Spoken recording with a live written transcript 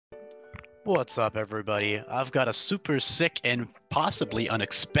What's up, everybody? I've got a super sick and possibly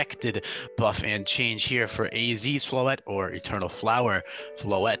unexpected buff and change here for AZ's Floette or Eternal Flower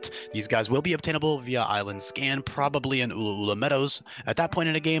Floette. These guys will be obtainable via Island Scan, probably in Ula Ula Meadows. At that point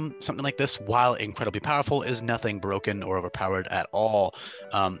in a game, something like this, while incredibly powerful, is nothing broken or overpowered at all.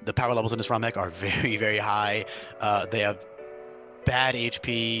 The power levels in this ROM mech are very, very high. They have bad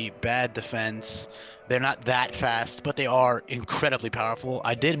HP, bad defense. They're not that fast, but they are incredibly powerful.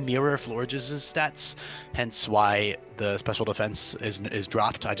 I did mirror Florges' stats, hence why the special defense is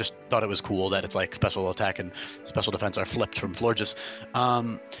dropped. I just thought it was cool that it's like special attack and special defense are flipped from Florges.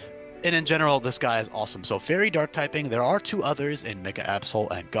 And in general, this guy is awesome. So Fairy Dark typing, there are two others in Mega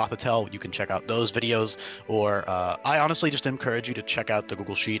Absol and Gothitelle. You can check out those videos, or I honestly just encourage you to check out the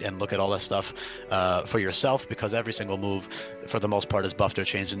Google Sheet and look at all that stuff for yourself, because every single move, for the most part, is buffed or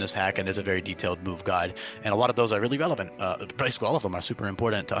changed in this hack, and is a very detailed move guide. And a lot of those are really relevant. Basically, all of them are super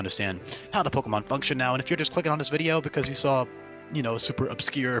important to understand how the Pokemon function now. And if you're just clicking on this video because you saw a super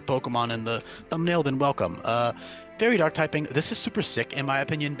obscure Pokemon in the thumbnail, then welcome. Very dark typing. This is super sick in my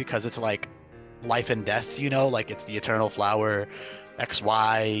opinion because it's like life and death, like it's the Eternal Flower,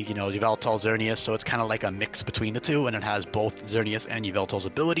 XY, Yveltal Xerneas, so it's kind of like a mix between the two, and it has both Xerneas and Yveltal's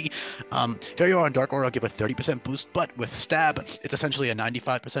ability. Fairy Aura and Dark Aura give a 30% boost, but with Stab, it's essentially a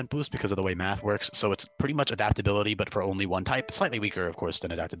 95% boost because of the way math works, so it's pretty much adaptability, but for only one type. Slightly weaker, of course,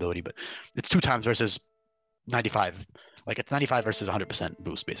 than adaptability, but it's two times versus 95. Like it's 95 versus 100%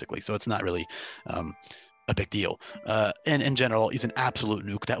 boost, basically, so it's not really a big deal. And in general, he's an absolute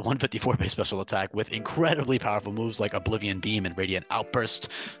nuke. That 154 base special attack with incredibly powerful moves like Oblivion Beam and Radiant Outburst,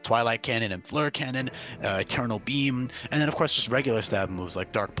 Twilight Cannon and Fleur Cannon, Eternal Beam, and then of course just regular stab moves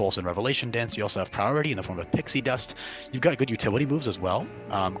like Dark Pulse and Revelation Dance. You also have priority in the form of Pixie Dust. You've got good utility moves as well.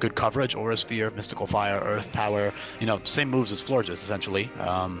 Good coverage, Aura Sphere, Mystical Fire, Earth Power. Same moves as Florges essentially.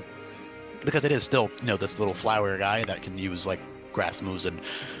 Because it is still, this little flower guy that can use like grass moves and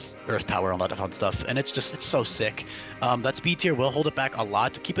earth power and a lot of fun stuff, and it's so sick. That speed tier will hold it back a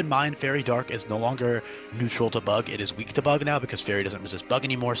lot. Keep in mind, Fairy Dark is no longer neutral to bug, it is weak to bug now because Fairy doesn't resist bug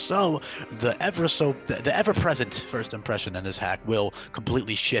anymore, so the ever-present first impression in this hack will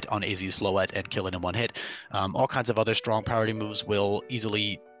completely shit on AZ's Floette and kill it in one hit. All kinds of other strong priority moves will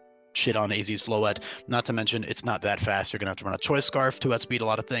easily shit on AZ's Floette. Not to mention, it's not that fast. You're going to have to run a Choice Scarf to outspeed a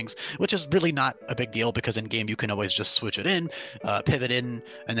lot of things, which is really not a big deal because in game you can always just switch it in, pivot in,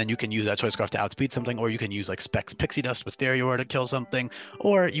 and then you can use that Choice Scarf to outspeed something, or you can use like Specs Pixie Dust with Fairy Aura to kill something,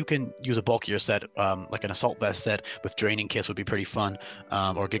 or you can use a bulkier set, like an Assault Vest set with Draining Kiss would be pretty fun,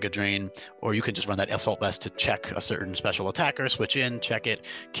 or Giga Drain, or you can just run that Assault Vest to check a certain special attacker, switch in, check it,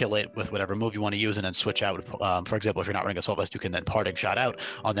 kill it with whatever move you want to use, and then switch out. For example, if you're not running Assault Vest, you can then Parting Shot out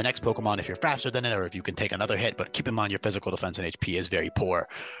on the next Pokemon if you're faster than it, or if you can take another hit. But keep in mind your physical defense and HP is very poor.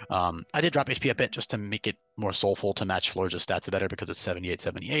 I did drop HP a bit just to make it more soulful to match Florges stats better because it's 78,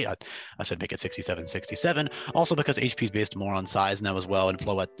 78. I said make it 67, 67. Also because HP is based more on size now as well, and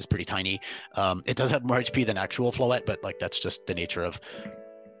Floette is pretty tiny. It does have more HP than actual Floette, but like that's just the nature of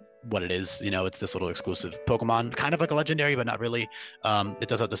what it is. It's this little exclusive Pokemon, kind of like a legendary, but not really. It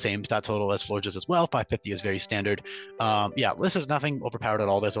does have the same stat total as Florges as well. 550 is very standard. Yeah, this is nothing overpowered at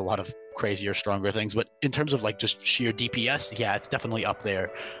all. There's a lot of crazier, stronger things, but in terms of like just sheer DPS, yeah, it's definitely up there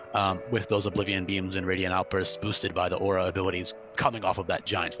with those Oblivion Beams and Radiant Outbursts boosted by the Aura abilities coming off of that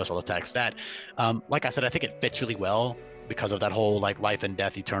giant special attack stat. Like I said, I think it fits really well because of that whole like life and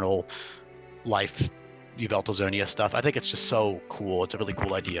death, eternal life Yveltal Xerneas stuff. I think it's just so cool. It's a really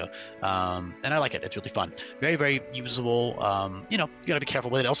cool idea. And I like it. It's really fun. Very, very usable. You gotta be careful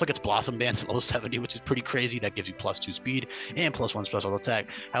with it. It also gets Blossom Dance at level 70, which is pretty crazy. That gives you +2 speed and +1 special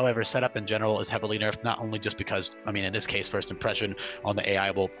attack. However, setup in general is heavily nerfed, not only just because, in this case, first impression on the AI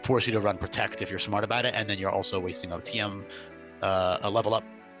will force you to run Protect if you're smart about it, and then you're also wasting a TM, a level up.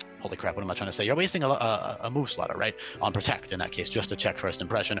 Holy crap, what am I trying to say? You're wasting a move slaughter, right? On Protect in that case, just to check first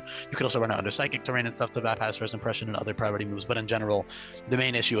impression. You could also run it under Psychic Terrain and stuff to bypass first impression and other priority moves, but in general, the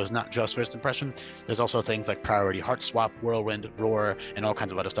main issue is not just first impression. There's also things like Priority Heart Swap, Whirlwind, Roar, and all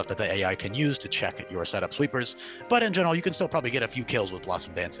kinds of other stuff that the AI can use to check your setup sweepers. But in general, you can still probably get a few kills with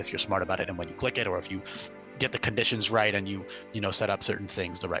Blossom Dance if you're smart about it and when you click it, or if you get the conditions right and you set up certain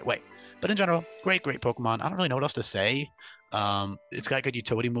things the right way. But in general, great Pokemon. I don't really know what else to say. It's got good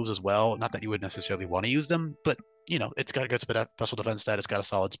utility moves as well. Not that you would necessarily want to use them, but it's got a good special defense stat. It's got a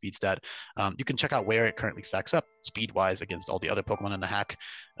solid speed stat. You can check out where it currently stacks up speed-wise against all the other Pokemon in the hack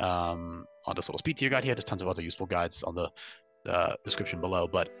on this little speed tier guide here. There's tons of other useful guides on the description below.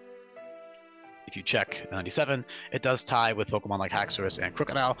 But if you check 97, it does tie with Pokemon like Haxorus and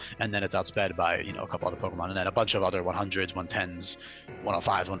Crocodile, and then it's outsped by, you know, a couple other Pokemon, and then a bunch of other 100s, 110s,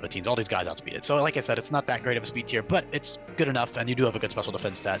 105s, 115s. All these guys outspeed it. So, like I said, it's not that great of a speed tier, but it's good enough, and you do have a good special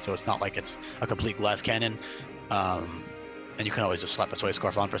defense stat, so it's not like it's a complete glass cannon. And you can always just slap a Toy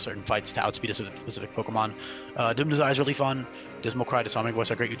Scarf on for certain fights to outspeed a specific Pokemon. Doom Desire is really fun. Dismal Cry, Disarming Voice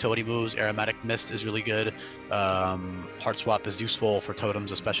are great utility moves. Aromatic Mist is really good. Heart Swap is useful for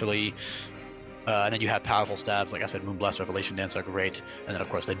totems especially. And then you have powerful stabs, like I said, Moonblast, Revelation Dance are great. And then, of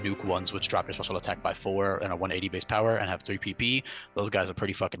course, the nuke ones, which drop your special attack by 4 and a 180 base power and have 3 PP. Those guys are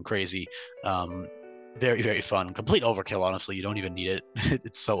pretty fucking crazy. Very, very fun. Complete overkill, honestly. You don't even need it.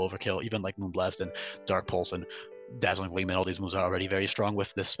 It's so overkill. Even like Moonblast and Dark Pulse and Dazzling Gleam and all these moves are already very strong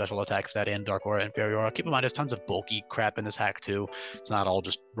with this special attack stat and Dark Aura and Fairy Aura. Keep in mind, there's tons of bulky crap in this hack, too. It's not all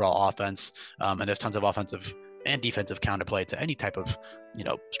just raw offense. And there's tons of offensive and defensive counterplay to any type of, you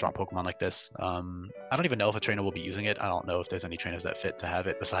know, strong Pokemon like this. I don't even know if a trainer will be using it. I don't know if there's any trainers that fit to have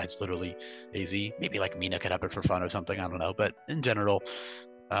it besides literally AZ. Maybe like Mina could have it for fun or something. I don't know. But in general,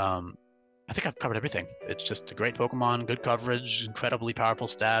 I think I've covered everything. It's just a great Pokemon, good coverage, incredibly powerful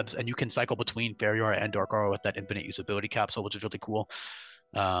stabs, and you can cycle between Fairy Aura and Dark Aura with that infinite usability capsule, which is really cool.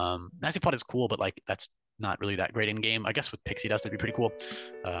 Nasty Pot is cool, but like that's not really that great in game. I guess with Pixie Dust, it'd be pretty cool.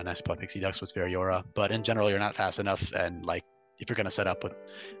 Nasty Pot, Pixie Dust with Fairy Aura, but in general, you're not fast enough, and like if you're gonna set up with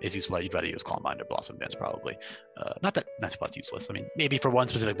AZ Floette, you'd rather use Calm Mind or Blossom Dance probably. Not that Nasty Pot's useless. I mean, maybe for one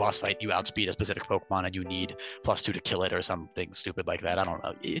specific boss fight, you outspeed a specific Pokemon and you need +2 to kill it or something stupid like that. I don't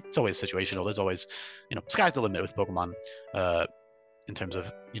know. It's always situational. There's always, you know, sky's the limit with Pokemon. In terms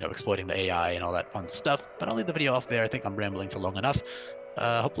of, you know, exploiting the AI and all that fun stuff. But I'll leave the video off there. I think I'm rambling for long enough.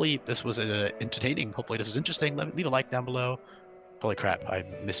 Hopefully this was entertaining. Hopefully this is interesting. Leave a like down below. Holy crap, I'm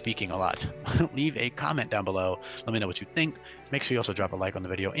misspeaking a lot. Leave a comment down below. Let me know what you think. Make sure you also drop a like on the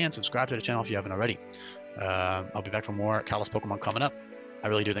video and subscribe to the channel if you haven't already. I'll be back for more Kalos Pokemon coming up. I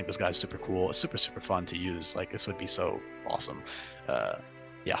really do think this guy's super cool. It's super, super fun to use. Like, this would be so awesome.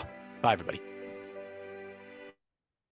 Yeah. Bye, everybody.